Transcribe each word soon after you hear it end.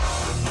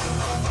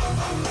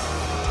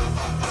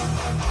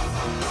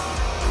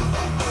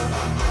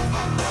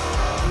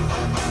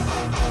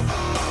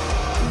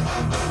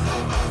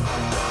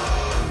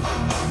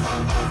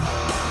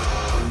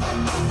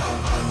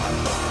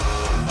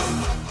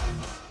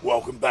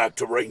welcome back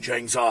to Range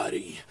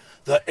Anxiety,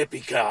 the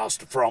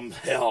epicast from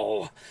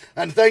hell.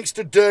 And thanks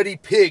to Dirty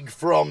Pig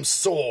from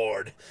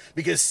Sword,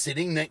 because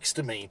sitting next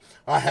to me,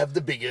 I have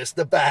the biggest,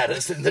 the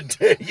baddest, and the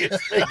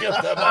dirtiest thing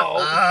of them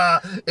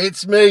all.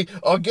 It's me.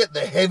 I'll get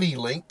the heavy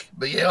link,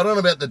 but yeah, I don't know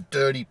about the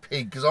Dirty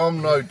Pig, because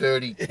I'm no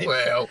dirty,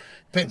 well,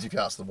 depends if you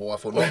ask the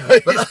wife or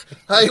not. But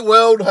hey,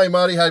 Weld, hey,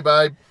 Marty, hey,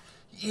 babe.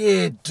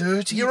 Yeah,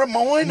 dirty. You're a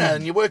miner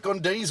and you work on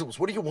diesels.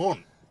 What do you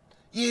want?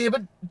 Yeah,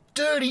 but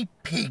Dirty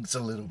Pig's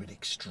a little bit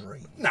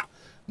extreme. No.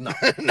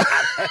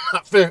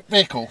 Fair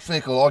call,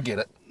 I get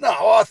it. No,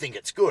 I think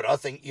it's good. I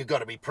think you've got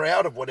to be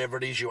proud of whatever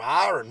it is you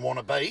are and want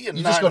to be. And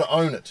You just got to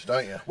own it,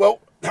 don't you? Well,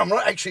 I'm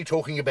not actually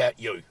talking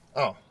about you.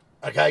 Oh.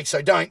 Okay,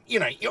 so don't,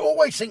 you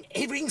always think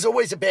everything's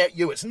always about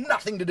you. It's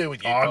nothing to do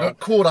with you. I got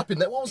caught up in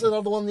that. What was that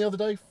other one the other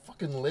day?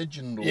 Fucking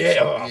Legend or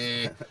something.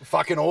 Yeah.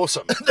 Fucking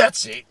awesome.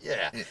 That's it.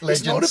 Yeah. Legend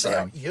it's not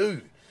sound. about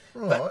you.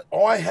 Right. But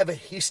I have a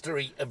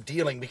history of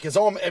dealing, because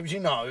I'm, as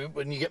you know,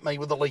 when you get me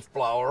with a leaf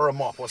blower or a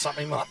mop or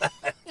something like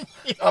that,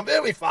 I'm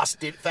very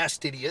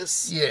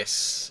fastidious.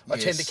 Yes. I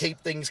tend to keep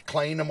things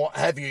clean and what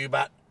have you,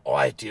 but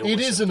I deal with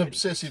It is some an pretty-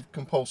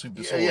 obsessive-compulsive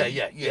disorder.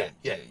 Yeah.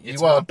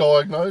 It's You are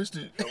diagnosed?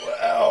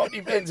 Well, it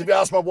depends if you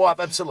ask my wife,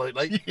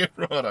 absolutely. Yeah,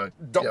 righto.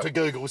 Dr. Yep.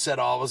 Google said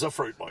I was a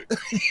Fruit Loop.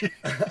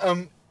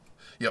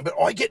 Yep. But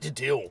I get to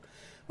deal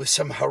with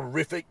some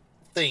horrific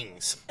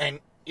things. And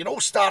it all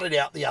started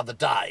out the other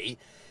day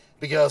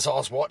because I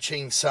was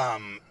watching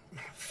some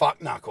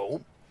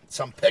fuckknuckle,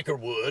 some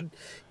Peckerwood,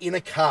 in a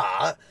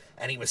car,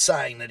 and he was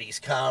saying that his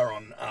car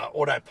on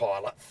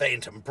autopilot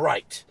phantom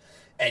braked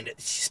and it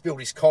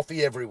spilled his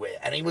coffee everywhere.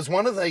 And he was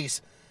one of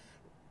these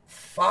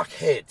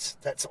fuckheads,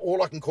 that's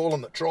all I can call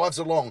him, that drives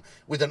along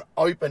with an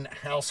open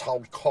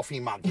household coffee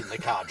mug in the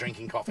car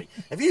drinking coffee.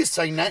 Have you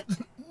seen that?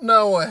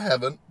 No, I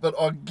haven't, but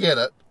I get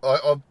it.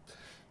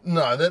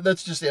 No,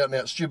 that's just out and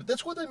out stupid.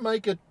 That's why they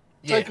make a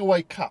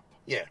takeaway cup.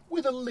 Yeah.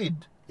 With a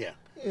lid. Yeah.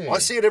 Yeah. I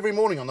see it every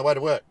morning on the way to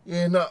work.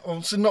 Yeah, no,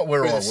 it's not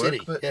where In I the work, city,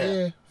 but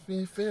yeah.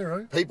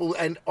 fair, eh? People,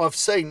 and I've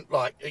seen,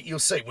 like, you'll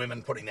see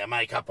women putting their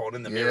makeup on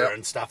in the mirror Yep.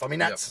 and stuff. I mean,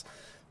 that's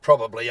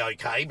probably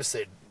okay, because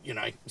they're,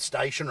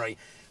 stationary.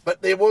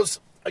 But there was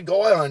a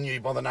guy I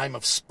knew by the name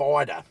of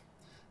Spider,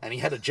 and he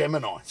had a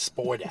Gemini,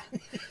 Spider.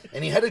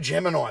 And he had a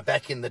Gemini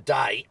back in the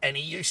day, and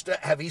he used to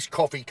have his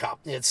coffee cup.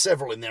 He had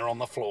several in there on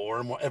the floor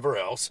and whatever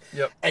else.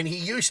 Yep. And he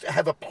used to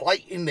have a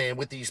plate in there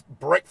with his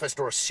breakfast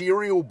or a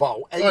cereal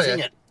bowl, eating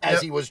it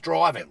as he was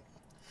driving.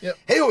 Yep.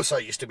 He also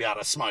used to be able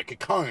to smoke a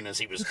cone as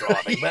he was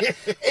driving, but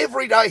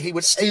every day he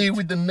would Steer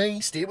with the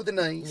knees. steer with the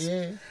knees.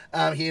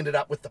 Yeah. He ended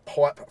up with the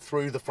pipe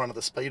through the front of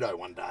the Speedo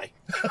one day.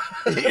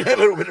 A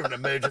little bit of an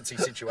emergency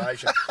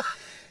situation.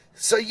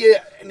 So,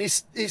 yeah, and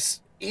this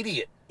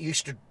idiot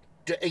used to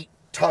eat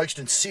toast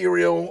and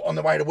cereal on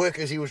the way to work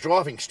as he was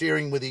driving,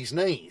 steering with his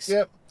knees.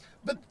 Yep.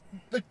 But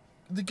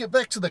to get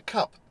back to the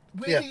cup,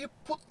 where do you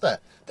put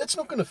that? That's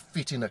not going to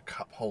fit in a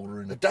cup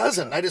holder. It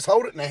doesn't. They just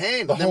hold it in their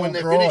hand, The and then when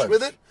whole they're finished drive.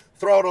 with it,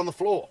 throw it on the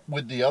floor.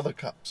 With the other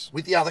cups.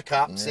 With the other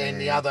cups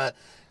and the other,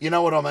 you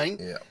know what I mean?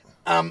 Yeah.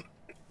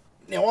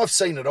 Now, I've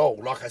seen it all,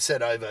 like I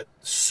said, over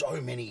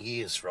so many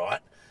years, right?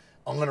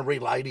 I'm going to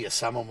relay to you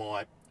some of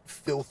my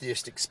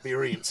filthiest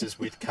experiences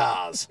with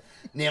cars.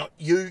 Now,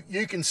 you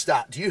can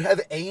start. Do you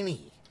have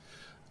any?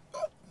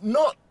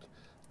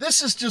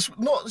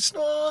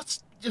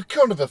 It's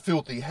kind of a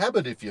filthy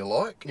habit, if you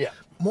like. Yeah.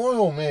 My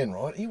old man,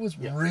 right, he was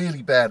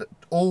really bad at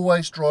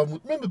always driving.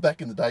 Remember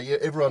back in the day,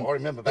 everyone I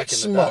remember back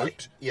that in the day.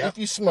 smoked. Yeah. If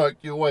you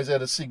smoked, you always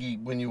had a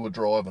ciggy when you were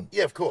driving.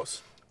 Yeah, of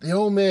course. The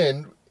old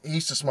man, he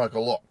used to smoke a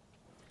lot.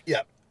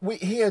 Yeah.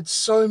 He had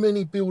so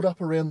many build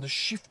up around the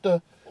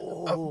shifter,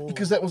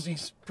 because that was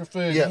his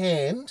preferred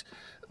hand,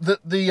 that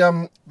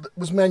that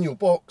was manual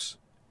box.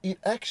 It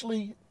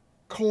actually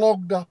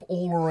clogged up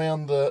all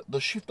around the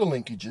shifter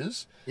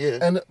linkages,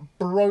 and it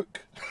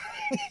broke.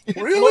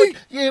 Really?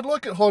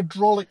 Like it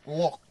hydraulic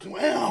locked.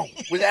 Wow.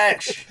 With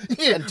ash.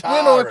 Yeah, and when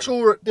tar I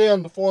tore it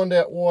down to find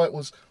out why it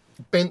was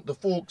bent the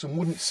forks and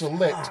wouldn't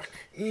select,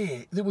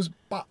 there was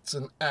butts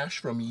and ash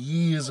from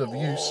years of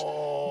use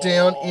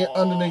down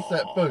underneath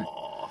that boot.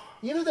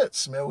 You know that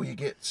smell you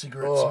get,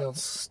 cigarette smell? It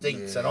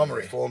stinks, and I'm a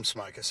reform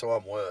smoker, so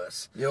I'm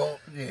worse. Yeah.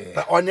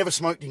 But I never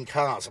smoked in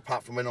cars,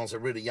 apart from when I was a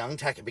really young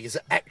tacker, because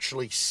it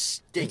actually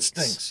stinks. It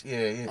stinks,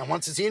 yeah. And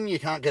once it's in, you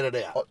can't get it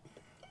out.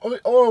 I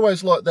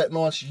always like that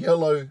nice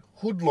yellow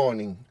hood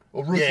lining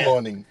or roof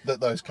lining that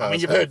those cars I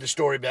mean, you've have. heard the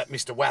story about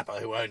Mr. Wapper,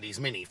 who owned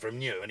his Mini from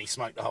new, and he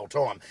smoked the whole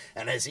time.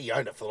 And as he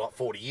owned it for like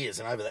 40 years,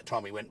 and over that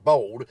time he went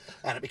bald,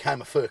 and it became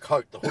a fur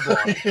coat, the hood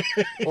lining.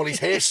 Well, his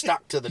hair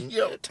stuck to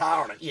the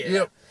tar on it.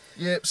 Yeah.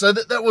 Yep. So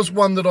that was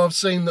one that I've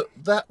seen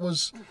that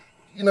was,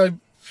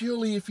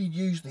 purely if he'd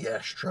used the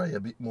ashtray a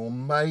bit more,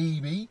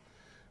 maybe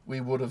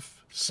we would have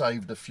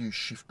saved a few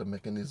shifter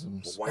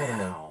mechanisms. I don't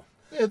know. Wow.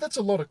 Yeah, that's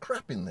a lot of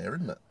crap in there,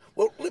 isn't it?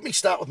 Well, let me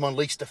start with my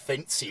least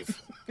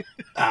offensive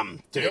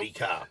dirty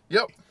car.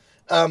 Yep.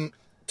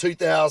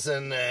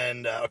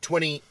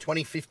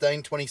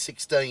 2015,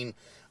 2016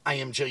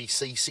 AMG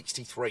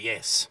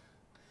C63S.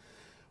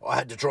 I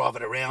had to drive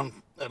it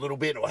around a little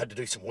bit. I had to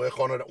do some work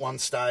on it at one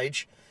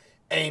stage,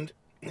 and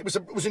it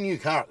was a new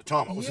car at the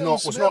time. It was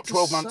not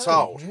 12 months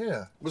old.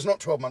 Yeah. It was not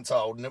 12 months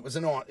old, and it was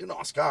a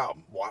nice car,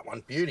 white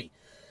one, beauty.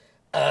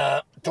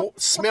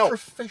 Smell. What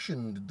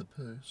profession did the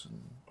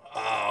person?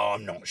 Oh,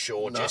 I'm not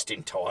sure. No. Just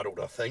entitled,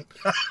 I think.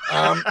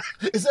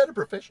 Is that a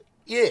profession?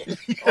 Yeah.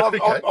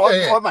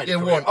 I made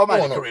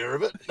a career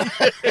of it.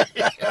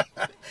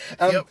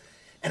 Yep.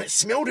 And it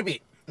smelled a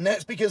bit. And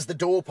that's because the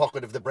door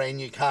pocket of the brand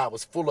new car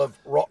was full of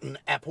rotten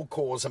apple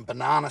cores and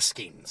banana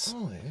skins.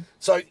 Oh, yeah.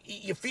 So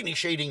you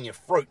finish eating your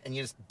fruit and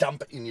you just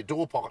dump it in your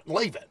door pocket and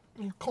leave it. A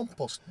little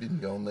compost bin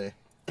going there.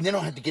 And then I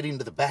had to get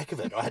into the back of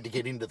it. I had to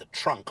get into the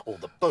trunk or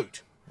the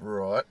boot.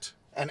 Right.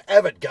 An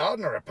avid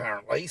gardener,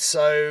 apparently,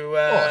 so...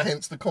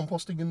 hence the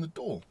composting in the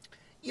door.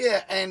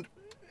 Yeah, and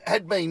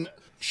had been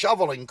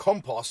shoveling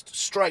compost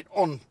straight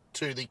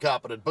onto the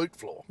carpeted boot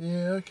floor.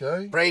 Yeah,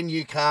 okay. Brand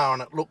new car,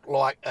 and it looked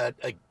like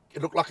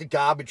a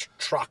garbage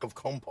truck of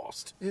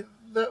compost.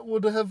 That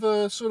would have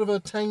a sort of a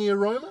tangy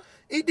aroma?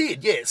 It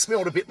did, yeah. It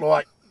smelled a bit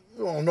like,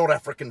 well, not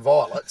African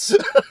violets.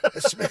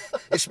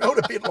 It smelled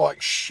a bit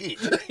like shit.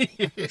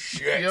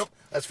 Shit. Yep.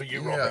 That's for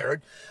you, Rob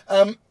Herod.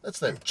 That's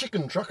that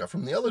chicken trucker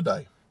from the other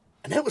day.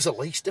 And that was the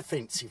least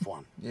offensive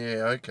one.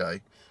 Yeah, okay.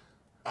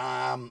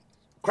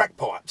 Crack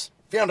pipes.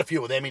 Found a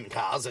few of them in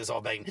cars as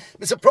I've been.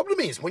 But the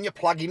problem is when you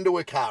plug into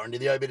a car into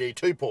the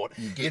OBD2 port,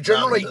 you're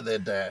generally into their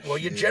dash. Well,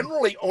 you're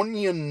generally on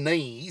your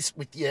knees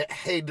with your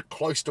head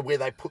close to where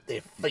they put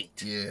their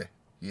feet. Yeah,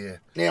 yeah.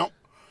 Now,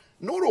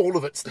 not all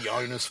of it's the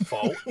owner's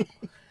fault.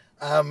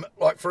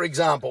 Like, for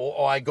example,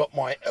 I got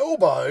my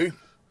elbow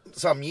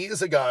some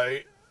years ago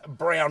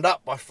browned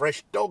up by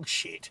fresh dog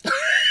shit.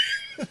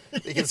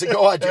 Because the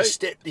guy just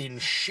stepped in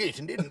shit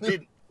and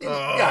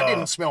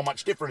didn't smell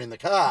much different in the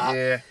car.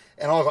 Yeah.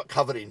 And I got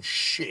covered in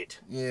shit.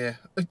 Yeah.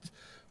 I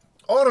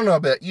don't know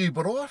about you,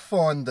 but I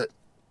find that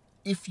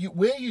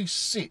where you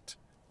sit,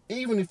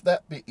 even if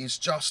that bit is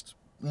just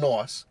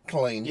nice,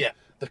 clean,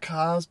 the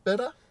car's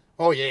better.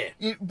 Oh, yeah.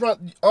 I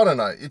don't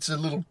know. It's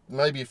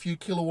maybe a few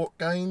kilowatt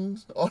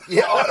gains. I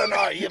don't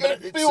know. Yeah,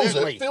 but it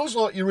feels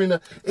like you're in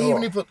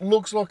even if it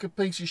looks like a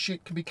piece of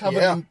shit, can be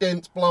covered in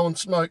dents, blowing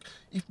smoke.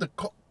 If the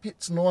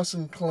cockpit's nice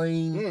and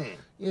clean.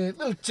 Yeah,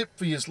 little tip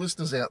for your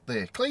listeners out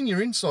there. Clean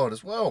your inside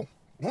as well.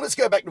 Well, let's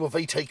go back to a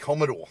VT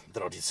Commodore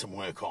that I did some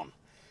work on.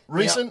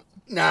 Recent?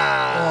 Nah.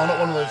 Oh, not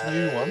one of those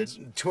new ones.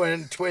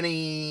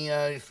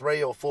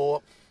 23 or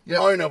 4. Yep.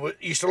 Owner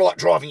used to like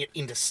driving it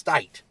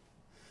interstate.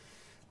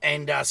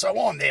 And so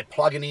I'm there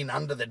plugging in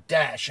under the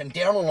dash, and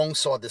down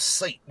alongside the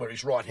seat where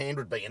his right hand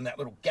would be, in that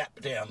little gap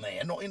down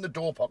there, not in the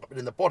door pocket but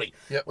in the body,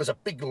 was a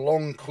big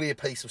long clear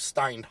piece of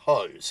stained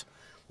hose.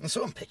 And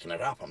so I'm picking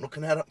it up, I'm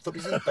looking at it, thought,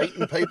 is he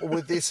beating people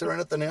with this or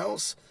anything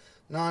else?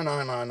 No.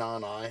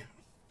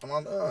 I'm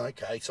like, oh,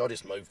 okay. So I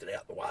just moved it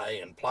out the way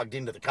and plugged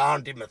into the car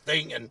and did my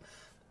thing. And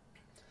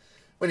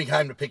when he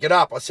came to pick it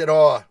up, I said,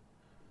 I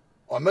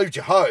moved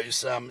your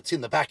hose. It's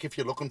in the back if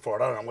you're looking for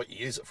it. I don't know what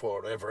you use it for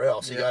or whatever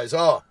else. He goes,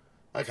 oh,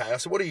 okay. I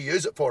said, what do you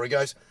use it for? He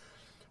goes,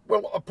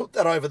 well, I put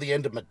that over the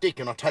end of my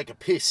dick and I take a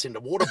piss into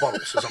water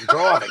bottles as I'm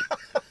driving.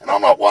 And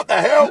I'm like, what the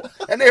hell?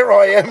 And there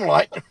I am,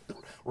 like,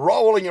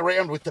 rolling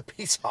around with the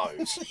piss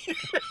hose.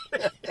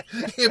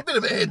 Yeah, a bit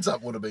of a heads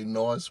up would have been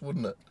nice,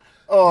 wouldn't it?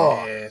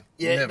 Oh,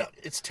 yeah, no,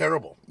 it's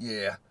terrible.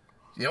 Yeah.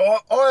 Yeah,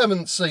 I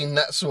haven't seen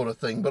that sort of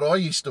thing, but I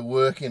used to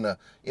work in a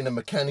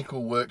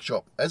mechanical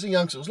workshop as a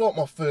youngster. It was like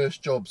my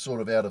first job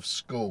sort of out of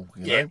school,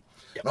 you know? Yep.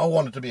 And I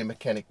wanted to be a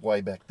mechanic way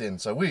back then,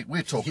 so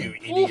we're talking... You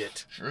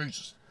idiot.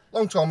 Jesus.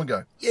 Long time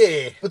ago.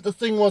 Yeah. But the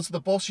thing was,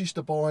 the boss used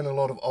to buy in a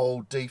lot of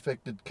old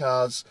defected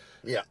cars.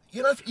 Yeah.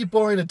 You know, if you're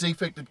buying a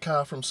defected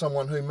car from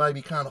someone who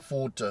maybe can't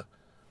afford to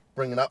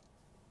bring it up.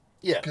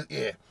 Yeah.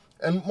 Yeah.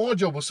 And my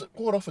job was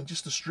quite often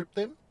just to strip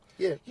them.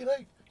 Yeah. You know,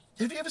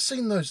 have you ever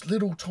seen those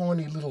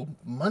tiny little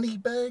money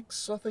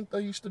bags, I think they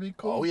used to be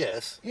called? Oh,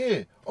 yes.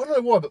 Yeah. I don't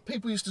know why, but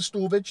people used to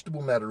store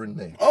vegetable matter in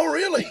there. Oh,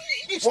 really?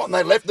 What, and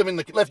they left it in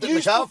the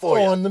car for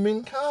you? Find them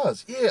in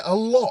cars. Yeah, a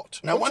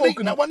lot. No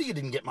wonder you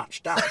didn't get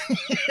much done.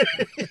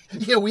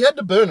 Yeah, we had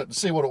to burn it to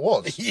see what it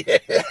was. Yeah.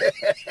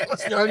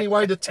 That's the only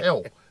way to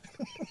tell.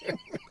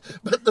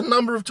 But the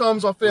number of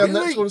times I found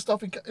that sort of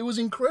stuff, it was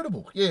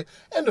incredible. Yeah,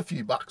 and a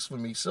few bucks for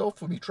myself,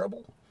 for me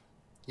trouble.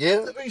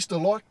 Yeah. I used to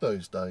like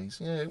those days.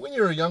 Yeah, when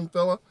you're a young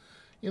fella,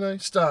 you know,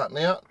 starting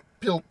out,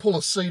 pull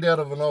a seat out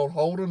of an old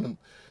Holden, and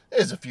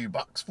there's a few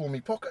bucks for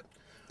me pocket.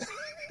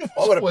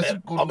 I've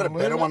got a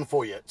better one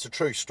for you. It's a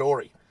true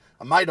story.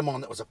 A mate of mine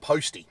that was a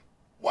postie,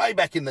 way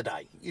back in the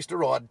day, used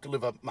to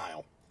deliver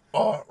mail.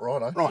 Oh,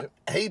 right. Right.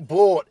 Yep. He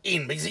bought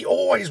in, because he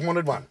always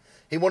wanted one.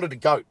 He wanted a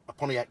goat, a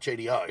Pontiac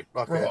GTO,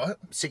 like a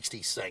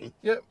 60s thing.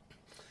 Yep.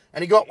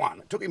 And he got one.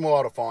 It took him a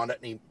while to find it,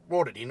 and he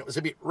brought it in. It was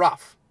a bit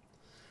rough,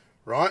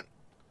 right?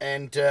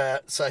 And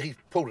so he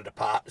pulled it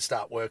apart to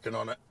start working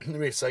on it. The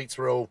rear seats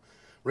were all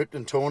ripped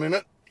and torn in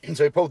it. And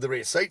so he pulled the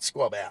rear seat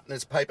squab out, and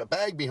there's a paper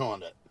bag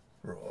behind it.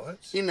 Right.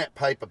 In that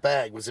paper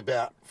bag was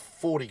about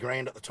 40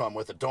 grand at the time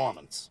worth of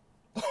diamonds.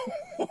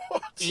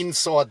 What?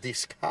 Inside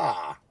this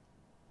car.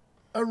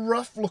 A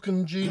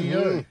rough-looking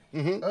GDO.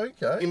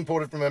 Okay.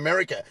 Imported from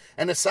America.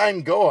 And the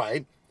same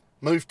guy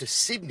moved to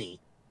Sydney,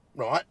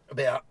 right,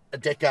 about a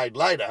decade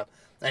later,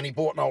 and he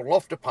bought an old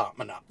loft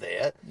apartment up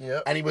there.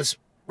 Yep. And he was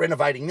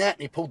renovating that,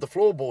 and he pulled the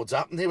floorboards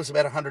up, and there was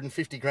about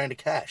 150 grand of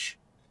cash.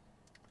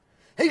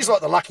 He's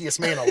like the luckiest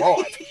man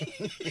alive.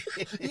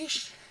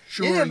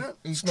 Sure, Yeah, no,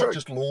 he's it's not true.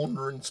 just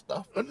laundering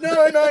stuff.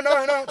 No,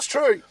 it's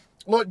true.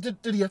 Like, did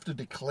he have to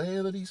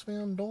declare that he's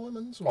found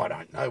diamonds? Or? I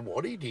don't know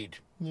what he did.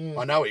 Yeah.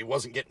 I know he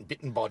wasn't getting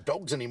bitten by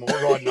dogs anymore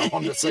riding a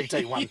Honda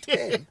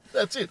CT110.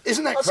 That's it.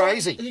 Isn't that I saw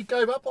crazy? He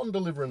gave up on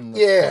delivering.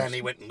 Yeah, and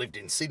he went and lived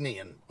in Sydney,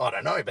 and I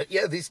don't know, but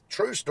yeah, this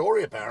true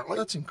story apparently.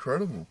 That's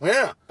incredible.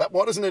 Yeah, but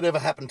why doesn't it ever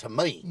happen to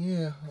me?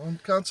 Yeah, I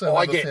can't say I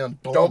I've ever get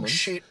found dog diamonds.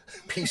 shit,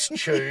 piss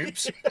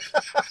tubes,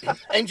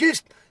 and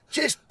just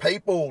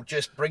people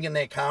just bringing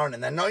their car in,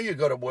 and they know you've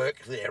got to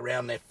work there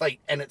around their feet,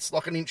 and it's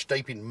like an inch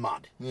deep in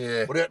mud.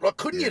 Yeah. Like,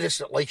 couldn't you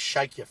just at least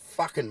shake your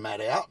fucking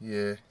mat out?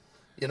 Yeah.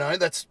 You know,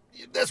 that's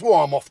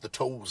why I'm off the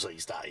tools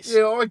these days.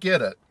 Yeah, I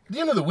get it.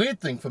 You know, the weird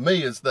thing for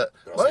me is that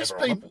I was most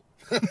never on people...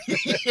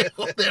 yeah,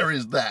 well, there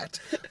is that.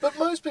 But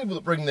most people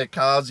that bring their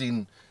cars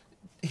in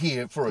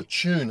here for a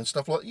tune and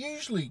stuff like that,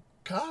 usually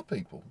car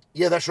people.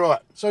 Yeah, that's right.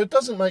 So it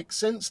doesn't make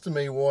sense to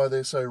me why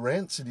they're so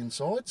rancid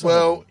inside. Some of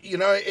Well, them. you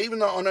know, even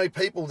though I know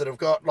people that have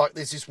got, like,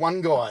 there's this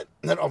one guy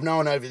that I've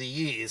known over the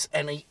years,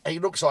 and he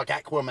looks like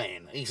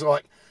Aquaman. He's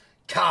like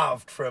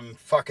carved from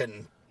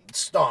fucking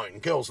stone.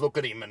 Girls look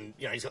at him, and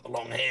you know he's got the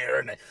long hair,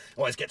 and he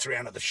always gets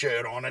around with the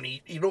shirt on, and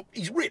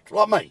he's ripped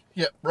like me.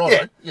 Yeah,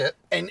 right. Yeah,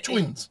 And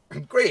twins.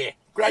 Great,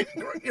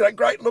 you know,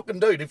 great looking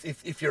dude.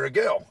 If you're a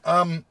girl,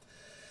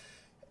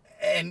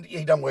 and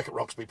he doesn't work at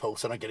Roxby Pool,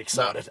 so don't get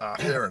excited.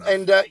 Fair enough.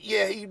 And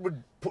yeah, he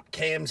would put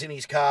cams in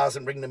his cars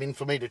and bring them in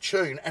for me to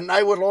tune, and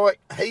they were like,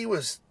 he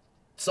was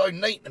so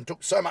neat and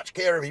took so much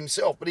care of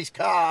himself, but his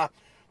car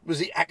was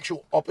the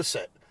actual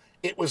opposite.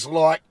 It was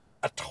like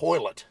a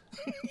toilet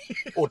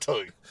or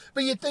two.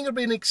 But you'd think it'd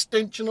be an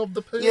extension of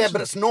the person. Yeah,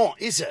 but it's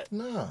not, is it?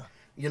 No.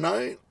 You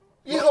know,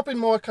 You hop in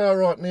my car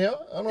right now,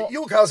 and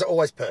your cars are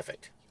always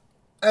perfect.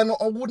 I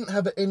wouldn't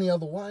have it any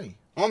other way.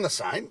 I'm the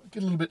same.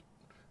 Get a little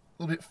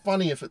bit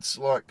funny if it's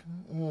like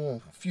a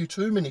few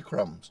too many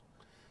crumbs.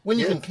 When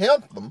you Yeah. can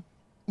count them,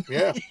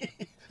 Yeah.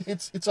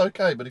 it's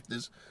okay. But if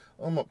there's,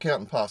 I'm not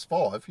counting past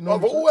 5. You know,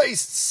 I've what I'm saying?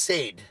 always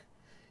said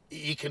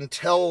you can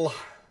tell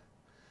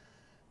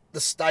the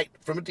state,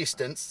 from a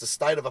distance, the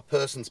state of a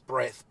person's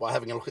breath by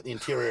having a look at the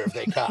interior of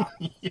their car.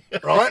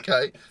 Right?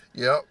 Okay.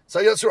 Yeah.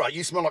 So that's right.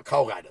 You smell like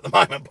Colgate at the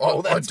moment,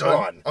 Paul. That's I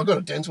don't. fine. I've got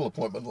a dental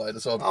appointment later,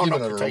 so I've I'll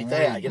given knock her your a teeth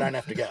ring. out. You don't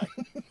have to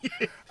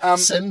go.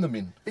 Send them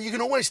in. But you can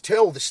always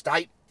tell the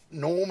state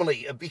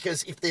normally,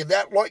 because if they're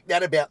that like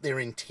that about their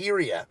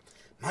interior,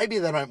 maybe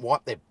they don't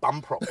wipe their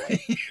bum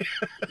properly.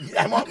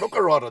 They might look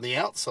all right on the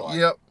outside.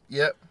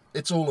 Yep.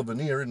 It's all a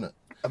veneer, isn't it?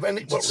 I mean,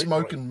 It's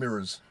smoke and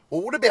mirrors.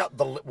 Well, what about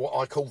what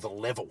I call the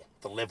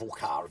level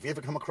car? Have you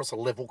ever come across a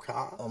level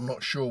car? I'm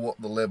not sure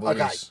what the level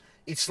Okay, is.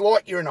 it's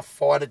like you're in a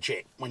fighter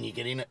jet when you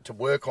get in it to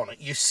work on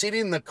it. You sit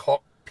in the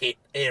cockpit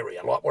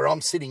area, like where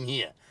I'm sitting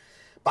here,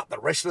 but the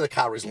rest of the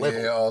car is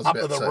level, Yeah, I was up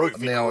about to the say, roof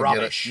in now I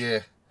rubbish. get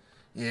it.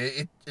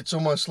 Yeah. It's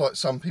almost like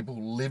some people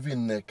live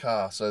in their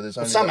car, so there's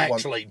only some that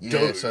actually one, do.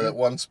 Yeah, so that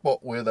one spot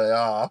where they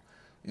are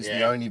is the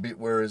Yeah. only bit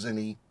where there's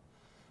any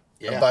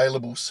Yeah.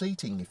 available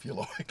seating, if you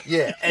like.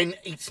 Yeah, and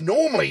it's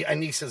normally,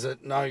 and this is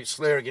no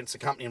slur against the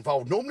company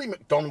involved, normally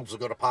McDonald's have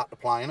got a part to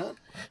play in it.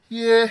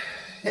 Yeah.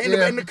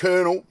 And the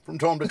Colonel from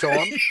time to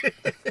time.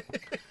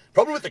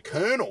 Problem with the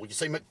Colonel, you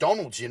see,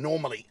 McDonald's, you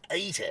normally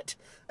eat it,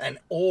 and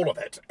all of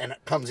it, and it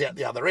comes out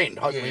the other end,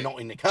 hopefully Yeah, not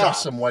in the car.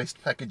 Just some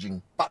waste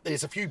packaging. But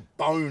there's a few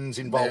bones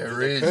involved There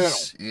with the Colonel.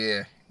 is.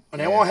 Yeah.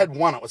 Now, I had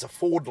one, it was a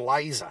Ford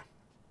Laser.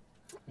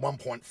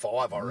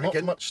 1.5, I Not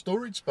reckon. much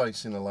storage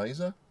space in a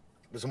laser.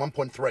 It was a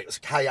 1.3, it was a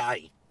KA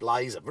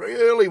Laser, very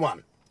early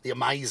one. The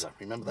Amazer,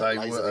 remember that They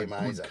Laser, were a the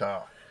Amazer? good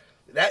car.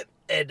 That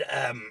had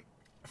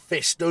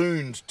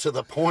festooned to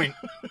the point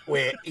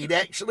where it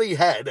actually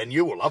had, and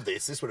you will love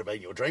this would have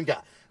been your dream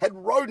car, had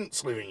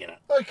rodents living in it.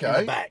 Okay.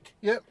 In the back.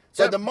 Yep.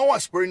 So Yep. the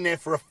mice were in there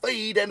for a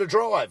feed and a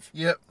drive.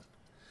 Yep.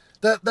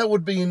 That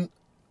would be an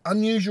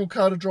unusual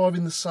car to drive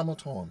in the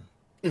summertime.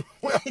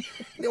 Well,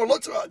 there were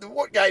lots of,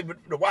 what gave it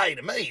away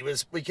to me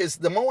was because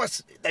the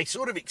mice, they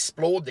sort of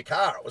explored the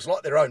car. It was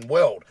like their own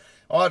world.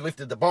 I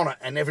lifted the bonnet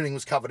and everything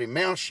was covered in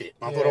mouse shit.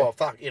 And I thought, Yeah. oh,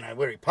 fuck,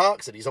 where he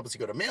parks it, he's obviously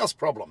got a mouse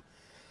problem.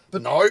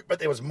 But no, but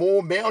there was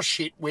more mouse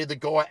shit where the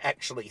guy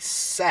actually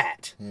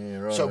sat. Yeah,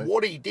 right. So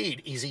what he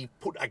did is he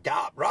put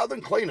rather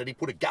than clean it, he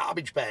put a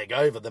garbage bag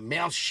over the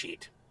mouse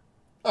shit.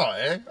 Oh,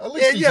 yeah? At Yeah,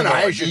 least he's you an know,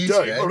 as you ideas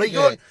do. gang. Well,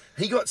 Yeah.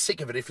 he got sick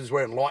of it if he was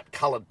wearing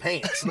light-coloured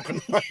pants,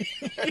 looking like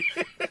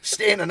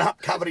standing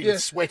up covered in Yeah.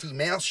 sweaty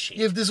mouse shit.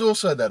 Yeah, there's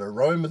also that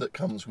aroma that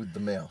comes with the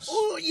mouse.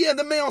 Oh, yeah,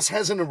 the mouse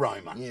has an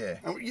aroma. Yeah.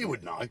 You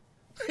would know.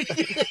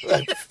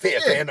 A fair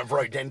fan of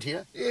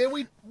Rodentia. Yeah,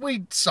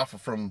 we suffer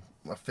from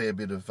a fair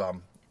bit of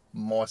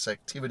mice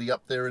activity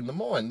up there in the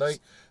mine. They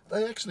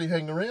actually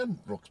hang around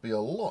Roxby a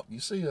lot. You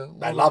see a lot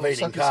They of love little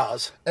eating suckers.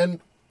 cars. And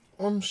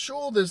I'm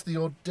sure there's the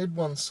odd dead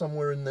one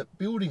somewhere in that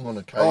building on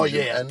occasion. Oh,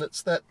 yeah. And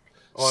it's that...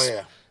 Oh,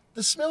 yeah.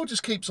 The smell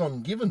just keeps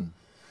on giving.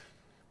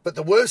 But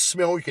the worst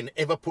smell you can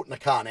ever put in a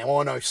car, now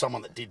I know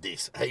someone that did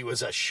this. He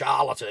was a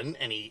charlatan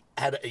and he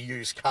had a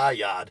used car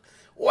yard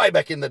way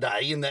back in the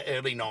day, in the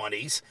early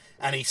 90s,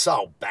 and he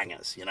sold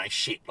bangers, you know,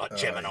 shit like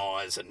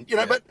Geminis and, you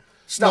know, but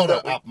stuff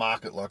Not that an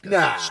upmarket like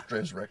Nah. a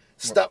Strezrek.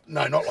 Stuff,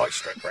 no, not like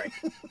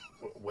Stretbrek.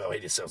 Well, he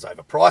just sells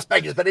overpriced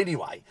bangers. But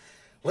anyway,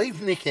 leave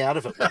Nick out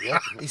of it, will you?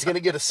 He's going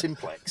to get a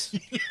simplex.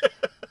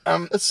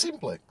 A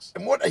simplex.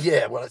 And what?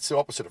 Yeah, well, it's the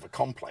opposite of a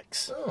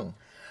complex. Oh.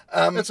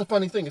 That's a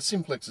funny thing. A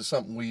simplex is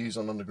something we use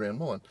on Underground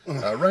Mine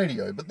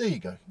radio, but there you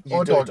go.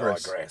 I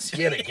digress.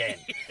 Yet again.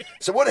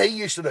 So what he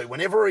used to do,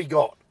 whenever he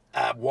got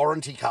a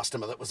warranty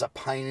customer that was a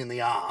pain in the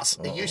arse,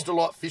 he used to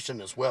like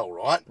fishing as well,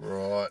 right?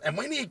 Right. And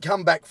when he'd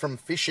come back from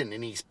fishing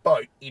in his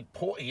boat, he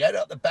had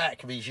out the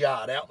back of his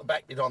yard, out the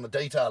back behind the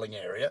detailing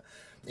area,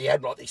 he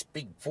had like this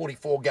big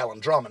 44-gallon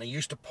drum, and he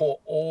used to pour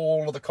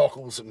all of the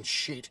cockles and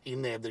shit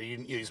in there that he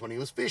didn't use when he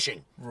was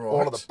fishing. Right.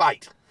 All of the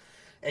bait.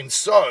 And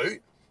so,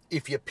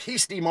 if you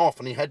pissed him off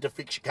and he had to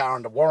fix your car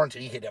under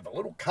warranty, he'd have a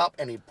little cup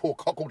and he'd pour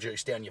cockle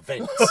juice down your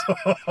vents.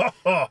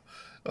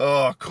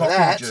 Oh,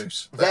 cockle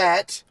juice.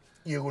 That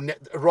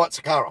writes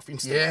the car off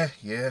instantly.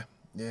 Yeah.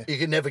 You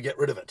can never get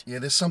rid of it. Yeah,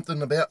 there's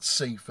something about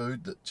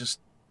seafood that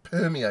just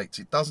permeates.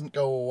 It doesn't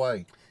go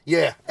away.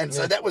 Yeah, and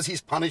so that was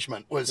his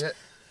punishment, was... Yeah.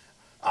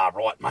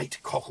 Right, mate,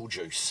 cockle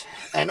juice.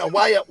 And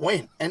away it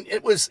went. And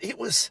it was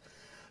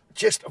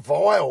just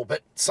vile,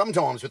 but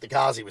sometimes with the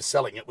cars he was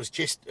selling, it was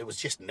just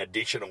an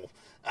additional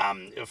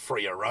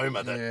free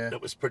aroma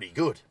that was pretty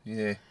good.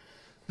 Yeah.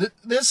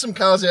 There's some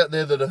cars out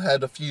there that have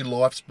had a few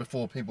lives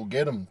before people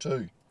get them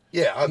too.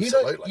 Yeah,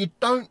 absolutely. You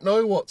don't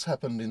know what's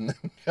happened in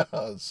them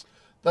cars.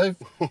 They've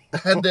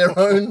had their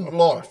own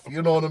life,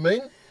 you know what I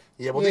mean?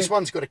 Yeah, well, this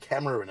one's got a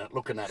camera in it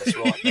looking at us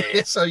right there.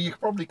 Yeah, so you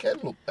probably can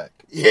look back.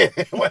 Yeah,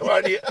 well,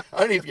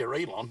 only if you're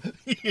Elon.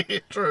 Yeah,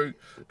 true.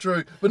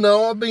 But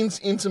no, I've been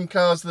in some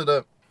cars that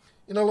are,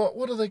 you know, like,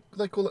 what do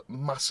they call it?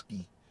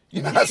 Musky.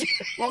 You know?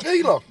 Like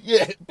Elon.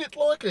 Yeah, a bit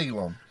like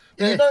Elon.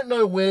 Yeah. You don't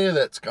know where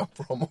that's come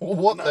from or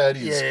what that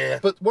is. Yeah.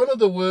 But one of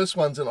the worst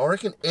ones, and I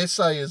reckon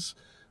SA is,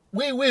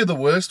 we're the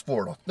worst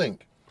for it, I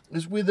think,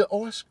 is with the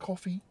iced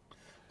coffee.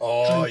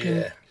 Oh, drinking.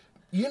 yeah.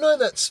 You know,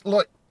 that's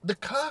like, the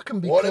car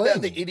can be What clean.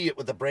 about the idiot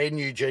with the brand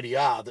new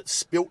GTR that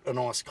spilt an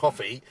iced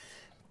coffee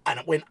and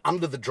it went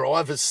under the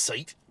driver's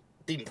seat,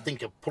 didn't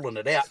think of pulling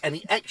it out, and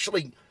he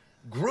actually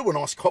grew an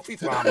iced coffee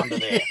farm under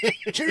there.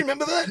 Do you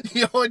remember that?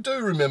 Yeah, I do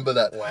remember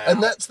that. Wow.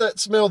 And that's that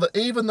smell that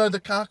even though the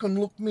car can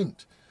look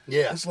mint,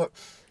 Yeah. it's like...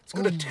 It's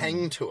got a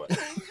tang to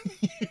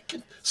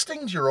it.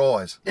 Stings your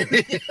eyes.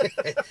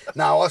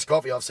 No, iced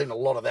coffee, I've seen a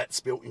lot of that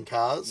spilt in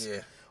cars.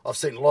 Yeah. I've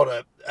seen a lot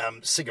of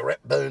cigarette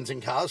burns in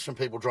cars from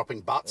people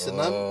dropping butts in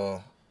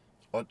them.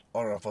 I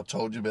don't know if I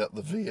told you about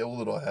the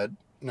VL that I had.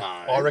 No.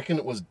 I reckon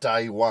it was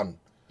day one.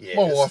 Yes.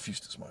 My wife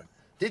used to smoke.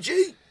 Did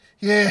you?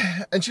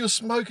 Yeah, and she was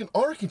smoking.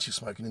 I reckon she was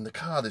smoking in the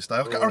car this day.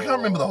 I can't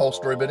remember the whole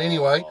story, but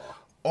anyway,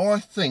 I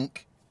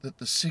think that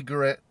the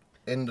cigarette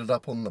ended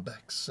up on the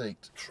back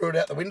seat. Threw it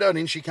out the window and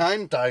in she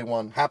came. Day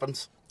one.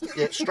 Happens.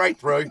 Yeah, straight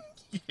through.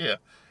 Yeah.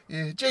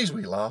 Geez,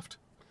 we laughed.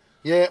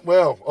 Yeah,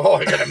 well,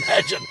 I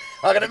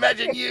can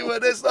imagine you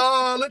and us.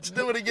 Oh, let's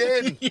do it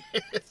again. Yes.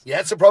 Yeah,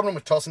 that's the problem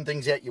with tossing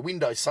things out your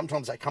window.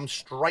 Sometimes they come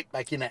straight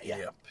back in at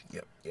you.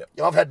 Yep.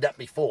 I've had that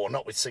before,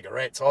 not with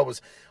cigarettes. I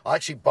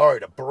actually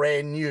borrowed a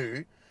brand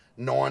new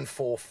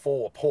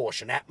 944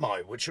 Porsche, an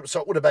Atmo, so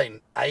it would have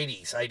been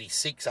 80s,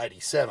 86,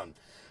 87.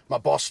 My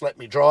boss let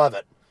me drive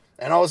it,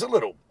 and I was a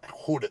little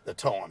hood at the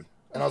time,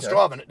 and I was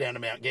driving it down to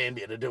Mount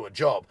Gambier to do a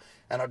job,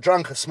 and I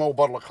drunk a small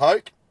bottle of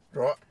Coke.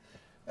 Right.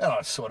 And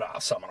I sort of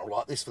asked someone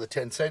like this for the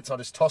 10 cents. I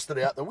just tossed it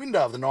out the window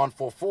of the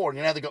 944, and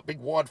you know they've got big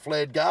wide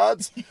flared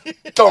guards?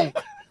 Donk!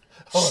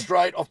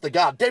 Straight off the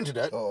guard. Dented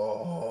it.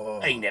 Oh.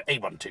 He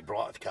wasn't too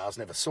bright with the cars,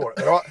 never saw it.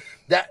 But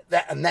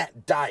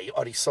that day,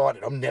 I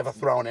decided I'm never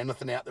throwing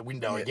anything out the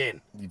window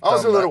again. I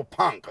was a little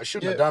punk. I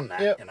shouldn't have done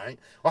that, you know.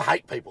 I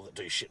hate people that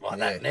do shit like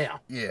that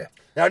now. Yeah.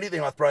 The only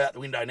thing I throw out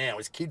the window now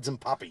is kids and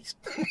puppies.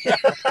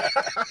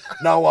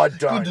 No, I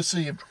don't. Good to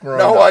see you've grown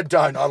No, up. I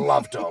don't. I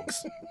love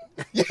dogs.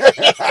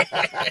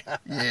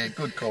 Yeah,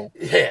 good call.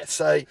 Yeah,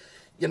 so,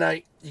 you know,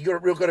 you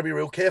got to be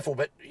real careful.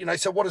 But, you know,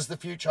 so what does the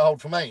future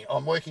hold for me?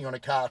 I'm working on a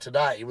car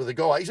today with a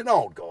guy. He's an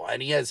old guy,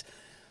 and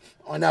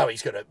I know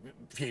he's got a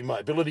few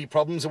mobility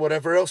problems or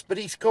whatever else, but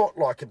he's got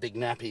like a big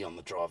nappy on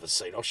the driver's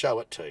seat. I'll show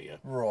it to you.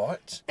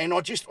 Right. And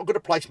I've got to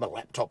place my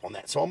laptop on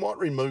that, so I might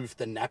remove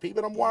the nappy,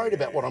 but I'm worried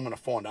about what I'm going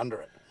to find under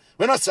it.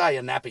 When I say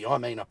a nappy, I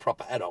mean a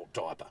proper adult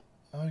diaper.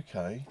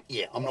 Okay.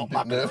 Yeah, I'm a not bit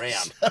mucking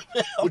nervous. around.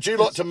 Would you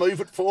like to move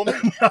it for me?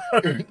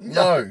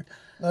 No.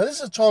 No,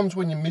 this is times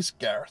when you miss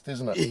Gareth,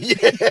 isn't it?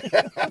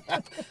 Yeah.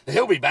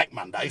 He'll be back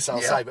Monday, so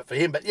I'll save it for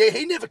him. But yeah,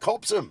 he never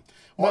cops them.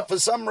 Well, for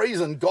some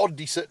reason, God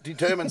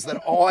determines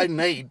that I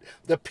need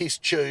the piss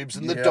tubes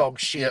and the dog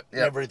shit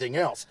and everything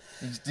else.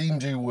 He's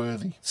deemed you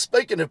worthy.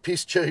 Speaking of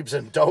piss tubes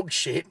and dog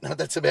shit,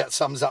 that's about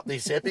sums up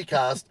this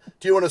Epicast.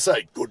 Do you want to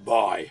say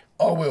goodbye?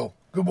 I will.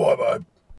 Goodbye, babe.